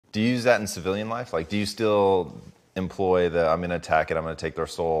Do you use that in civilian life? Like, do you still employ I'm going to attack it, I'm going to take their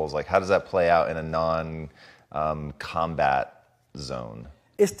souls? Like, how does that play out in a non-combat zone?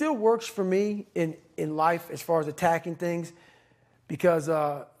 It still works for me in life as far as attacking things, because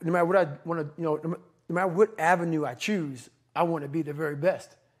no matter what I want to, no matter what avenue I choose, I want to be the very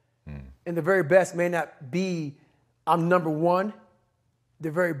best. And the very best may not be I'm number one. The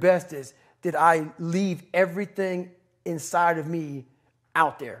very best is, did I leave everything inside of me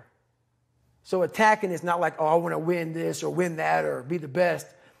out there? So attacking is not like, oh, I want to win this or win that or be the best.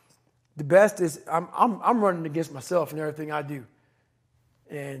 The best is I'm running against myself in everything I do.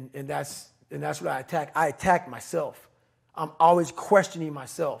 And that's what I attack. I attack myself. I'm always questioning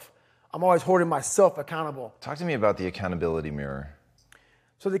myself. I'm always holding myself accountable. Talk to me about the accountability mirror.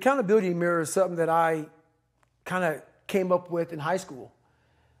 So the accountability mirror is something that I kind of came up with in high school.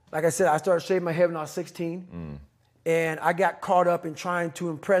 Like I said, I started shaving my head when I was 16. And I got caught up in trying to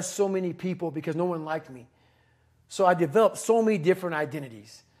impress so many people because no one liked me. So I developed so many different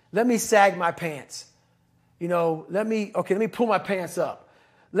identities. Let me sag my pants. Let me pull my pants up.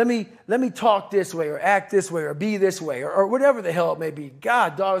 Let me talk this way or act this way or be this way or whatever the hell it may be.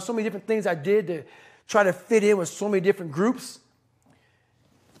 God, dog, there's so many different things I did to try to fit in with so many different groups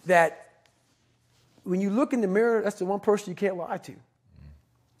that when you look in the mirror, that's the one person you can't lie to.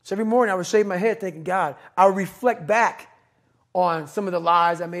 So every morning I would shave my head thinking, God, I would reflect back on some of the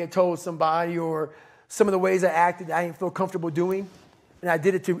lies I may have told somebody or some of the ways I acted that I didn't feel comfortable doing. And I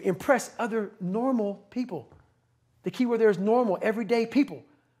did it to impress other normal people. The key word there is normal, everyday people.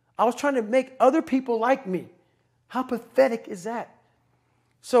 I was trying to make other people like me. How pathetic is that?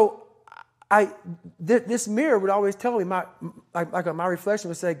 So this mirror would always tell me, my reflection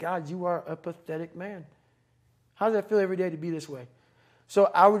would say, God, you are a pathetic man. How does that feel every day to be this way? So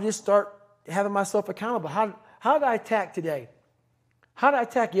I would just start having myself accountable. How did I attack today? How did I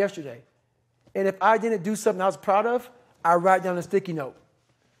attack yesterday? And if I didn't do something I was proud of, I would write down a sticky note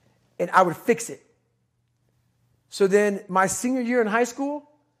and I would fix it. So then my senior year in high school,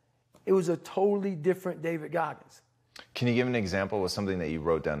 it was a totally different David Goggins. Can you give an example of something that you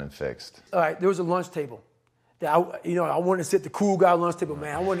wrote down and fixed? All right, there was a lunch table that I wanted to sit the cool guy lunch table,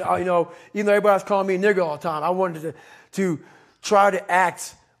 man. I wanted, even though everybody was calling me a nigger all the time, I wanted to try to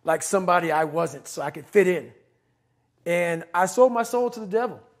act like somebody I wasn't so I could fit in. And I sold my soul to the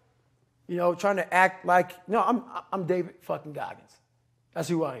devil, trying to act like, I'm David fucking Goggins. That's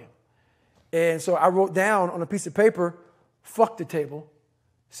who I am. And so I wrote down on a piece of paper, fuck the table,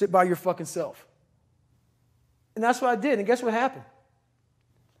 sit by your fucking self. And that's what I did. And guess what happened?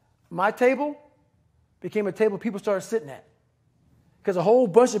 My table became a table people started sitting at. Because a whole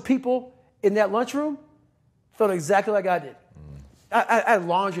bunch of people in that lunchroom felt exactly like I did. I had a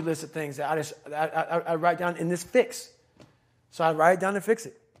laundry list of things that I write down in this fix. So I write it down and fix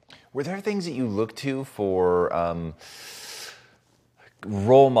it. Were there things that you looked to for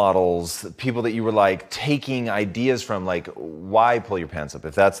role models, people that you were like taking ideas from, like why pull your pants up?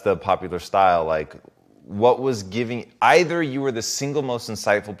 If that's the popular style, like what was giving, either you were the single most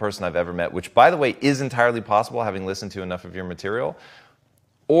insightful person I've ever met, which by the way is entirely possible having listened to enough of your material,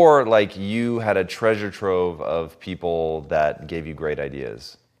 or like you had a treasure trove of people that gave you great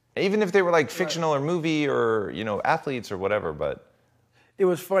ideas. Even if they were like fictional or movie or, athletes or whatever, but. It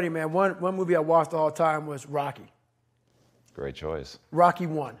was funny, man. One movie I watched all the time was Rocky. Great choice. Rocky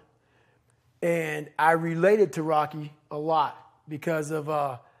 1. And I related to Rocky a lot because of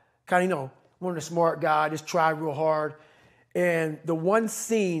one of the smart guy, just tried real hard. And the one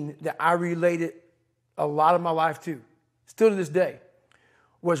scene that I related a lot of my life to, still to this day,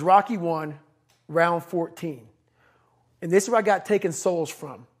 was Rocky 1, round 14. And this is where I got taken souls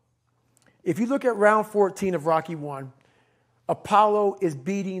from. If you look at round 14 of Rocky 1, Apollo is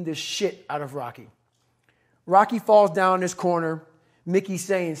beating the shit out of Rocky. Rocky falls down in this corner. Mickey's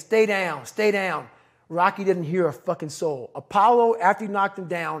saying, stay down, stay down. Rocky didn't hear a fucking soul. Apollo, after he knocked him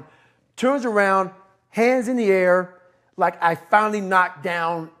down, turns around, hands in the air, like I finally knocked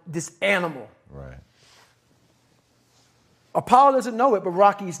down this animal. Right. Apollo doesn't know it, but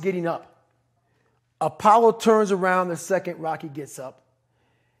Rocky's getting up. Apollo turns around the second Rocky gets up.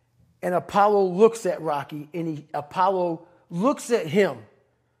 And Apollo looks at Rocky, and Apollo looks at him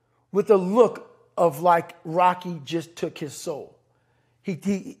with a look of like Rocky just took his soul.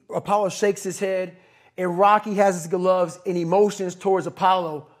 Apollo shakes his head, and Rocky has his gloves and he motions towards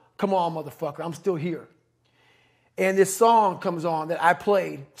Apollo. Come on, motherfucker, I'm still here. And this song comes on that I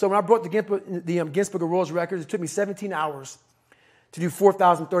played. So when I brought the Ginsburg World Records, it took me 17 hours to do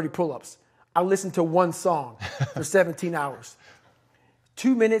 4,030 pull-ups. I listened to one song for 17 hours.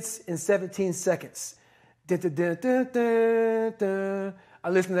 2 minutes and 17 seconds. Dun, dun, dun, dun, dun, dun. I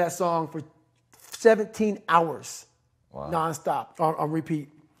listened to that song for 17 hours, nonstop, on repeat.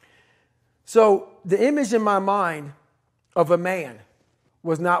 So the image in my mind of a man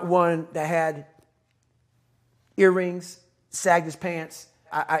was not one that had earrings, sagged his pants.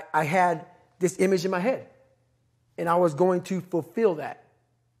 I had this image in my head, and I was going to fulfill that.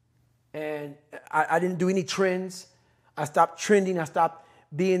 And I didn't do any trends. I stopped trending. I stopped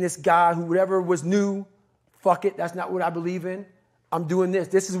being this guy who whatever was new, fuck it, that's not what I believe in. I'm doing this.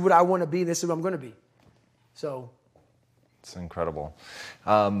 This is what I want to be. This is what I'm going to be. So. It's incredible.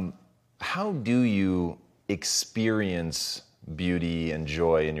 How do you experience beauty and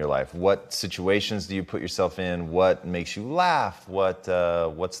joy in your life? What situations do you put yourself in? What makes you laugh? What's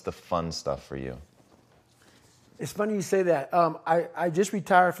the fun stuff for you? It's funny you say that. I just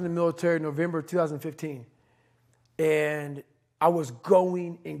retired from the military in November 2015. And I was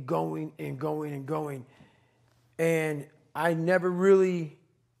going and going and going and going. And I never really,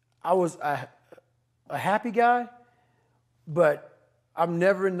 I was a happy guy, but I'm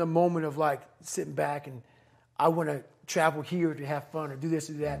never in the moment of like sitting back and I want to travel here to have fun or do this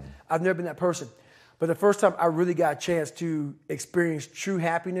or do that. I've never been that person. But the first time I really got a chance to experience true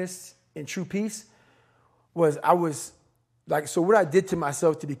happiness and true peace was so what I did to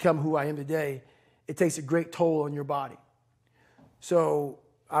myself to become who I am today, it takes a great toll on your body. So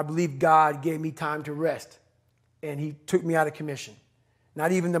I believe God gave me time to rest, and he took me out of commission.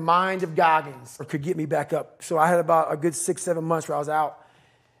 Not even the mind of Goggins could get me back up. So I had about a good 6-7 months where I was out.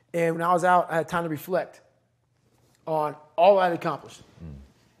 And when I was out, I had time to reflect on all I had accomplished.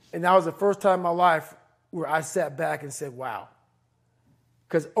 And that was the first time in my life where I sat back and said, wow.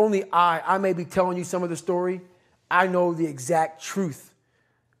 Because only I may be telling you some of the story. I know the exact truth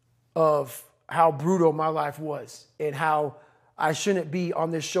of how brutal my life was and how I shouldn't be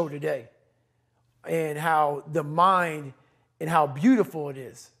on this show today and how the mind and how beautiful it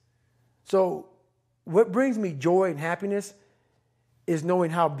is. So what brings me joy and happiness is knowing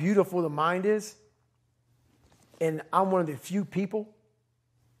how beautiful the mind is. And I'm one of the few people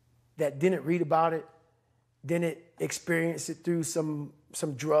that didn't read about it, didn't experience it through some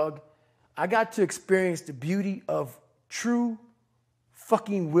drug. I got to experience the beauty of true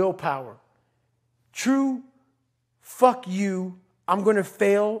fucking willpower. True fuck you. I'm going to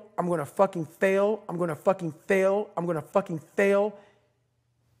fail. I'm going to fucking fail. I'm going to fucking fail. I'm going to fucking fail.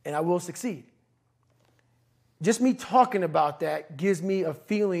 And I will succeed. Just me talking about that gives me a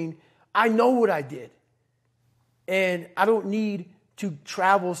feeling I know what I did. And I don't need to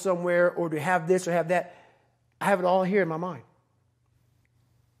travel somewhere or to have this or have that. I have it all here in my mind.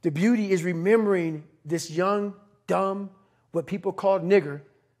 The beauty is remembering this young, dumb, what people call nigger,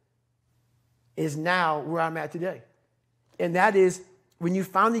 is now where I'm at today. And that is, when you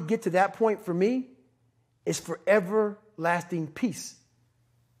finally get to that point for me, it's for everlasting peace.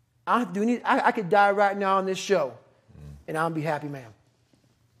 I don't have to do anything. I could die right now on this show, and I'll be happy, man.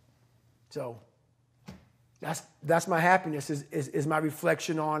 So that's my happiness, is my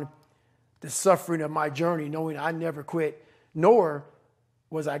reflection on the suffering of my journey, knowing I never quit, nor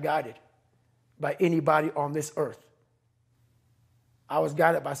was I guided by anybody on this earth. I was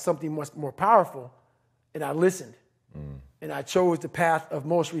guided by something much more powerful, and I listened. And I chose the path of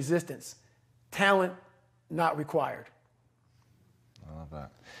most resistance. Talent not required. I love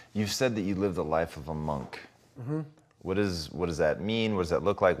that. You've said that you lived the life of a monk. What does that mean? What does that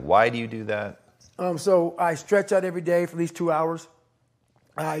look like? Why do you do that? So I stretch out every day for at least 2 hours.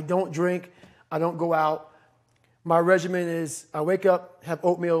 I don't drink. I don't go out. My regimen is I wake up, have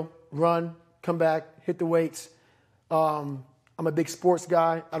oatmeal, run, come back, hit the weights. I'm a big sports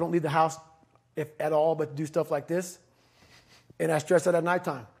guy. I don't leave the house if at all, but to do stuff like this. And I stretch out at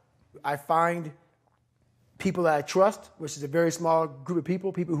nighttime. I find people that I trust, which is a very small group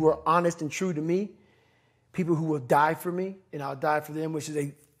of people who are honest and true to me, people who will die for me, and I'll die for them, which is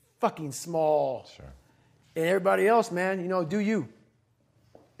a fucking small. Sure. And everybody else, man, do you.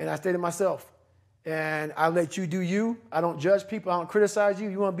 And I stay to myself. And I let you do you. I don't judge people. I don't criticize you.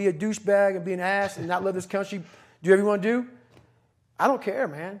 You want to be a douchebag and be an ass and not love this country, do whatever you want to do? I don't care,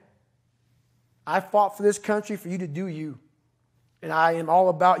 man. I fought for this country for you to do you. And I am all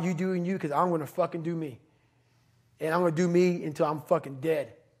about you doing you because I'm going to fucking do me. And I'm going to do me until I'm fucking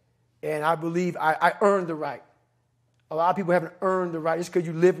dead. And I believe I earned the right. A lot of people haven't earned the right. Just because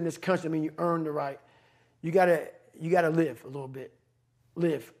you live in this country, I mean, you earned the right. You gotta live a little bit.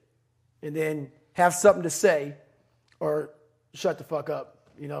 Live. And then have something to say or shut the fuck up,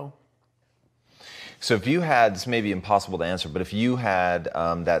 So if you had, this may be impossible to answer, but if you had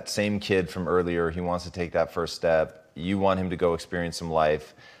that same kid from earlier, he wants to take that first step, you want him to go experience some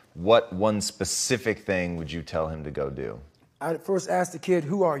life, what one specific thing would you tell him to go do? I first ask the kid,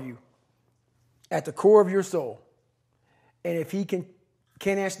 who are you? At the core of your soul. And if he can't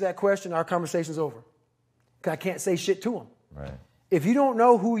answer that question, our conversation's over. Because I can't say shit to him. Right. If you don't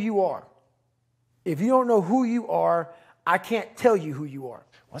know who you are, I can't tell you who you are.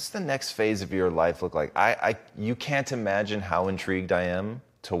 What's the next phase of your life look like? You can't imagine how intrigued I am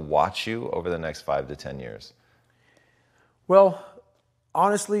to watch you over the next 5 to 10 years. Well,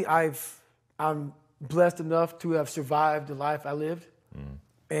 honestly, I'm blessed enough to have survived the life I lived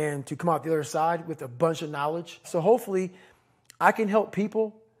and to come out the other side with a bunch of knowledge. So hopefully I can help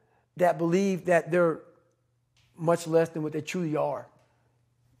people that believe that they're much less than what they truly are.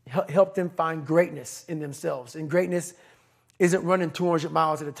 Help them find greatness in themselves. And greatness isn't running 200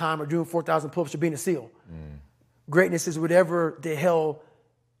 miles at a time or doing 4,000 pull-ups or being a SEAL. Greatness is whatever the hell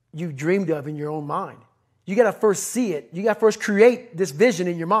you dreamed of in your own mind. You got to first see it. You got to first create this vision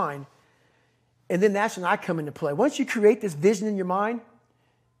in your mind. And then that's when I come into play. Once you create this vision in your mind,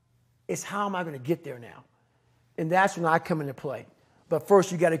 it's how am I going to get there now? And that's when I come into play. But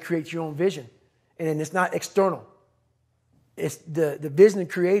first, you got to create your own vision. And it's not external. It's the vision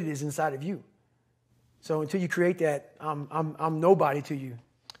created is inside of you. So until you create that, I'm nobody to you.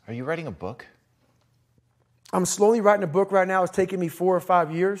 Are you writing a book? I'm slowly writing a book right now. It's taking me 4 or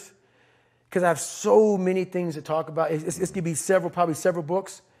 5 years because I have so many things to talk about. It's going to be probably several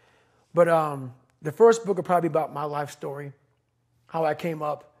books. But the first book will probably be about my life story, how I came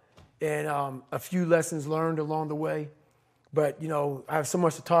up, and a few lessons learned along the way. But, I have so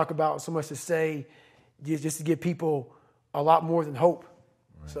much to talk about, so much to say, just to give people a lot more than hope.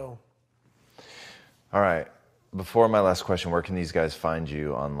 Right. So. All right. Before my last question, where can these guys find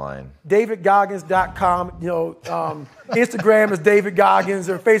you online? DavidGoggins.com. Instagram is David Goggins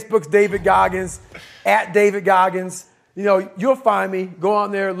or Facebook's David Goggins, @DavidGoggins. You'll find me. Go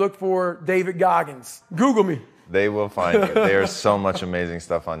on there, look for David Goggins. Google me. They will find you. There's so much amazing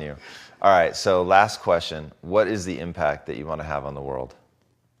stuff on you. All right, so last question. What is the impact that you want to have on the world?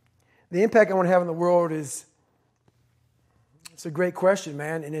 The impact I want to have on the world it's a great question,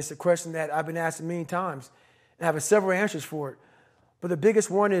 man, and it's a question that I've been asked a million times, and I have several answers for it. But the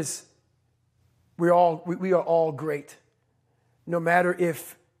biggest one is we are all great. No matter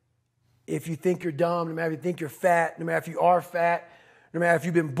if you think you're dumb, no matter if you think you're fat, no matter if you are fat, no matter if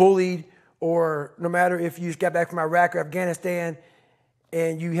you've been bullied, or no matter if you just got back from Iraq or Afghanistan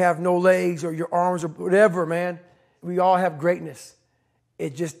and you have no legs or your arms or whatever, man, we all have greatness.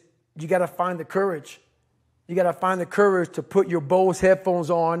 You got to find the courage. You got to find the courage to put your Bose headphones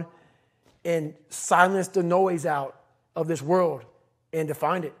on and silence the noise out of this world and to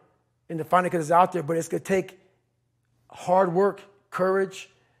find it. And to find it because it's out there, but it's going to take hard work, courage,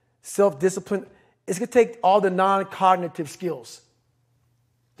 self-discipline. It's going to take all the non-cognitive skills.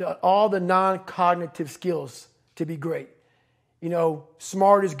 All the non-cognitive skills to be great.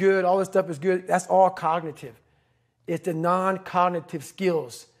 Smart is good, all this stuff is good. That's all cognitive. It's the non-cognitive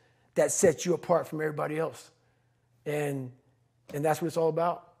skills that set you apart from everybody else. And that's what it's all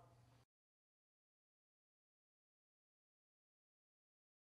about.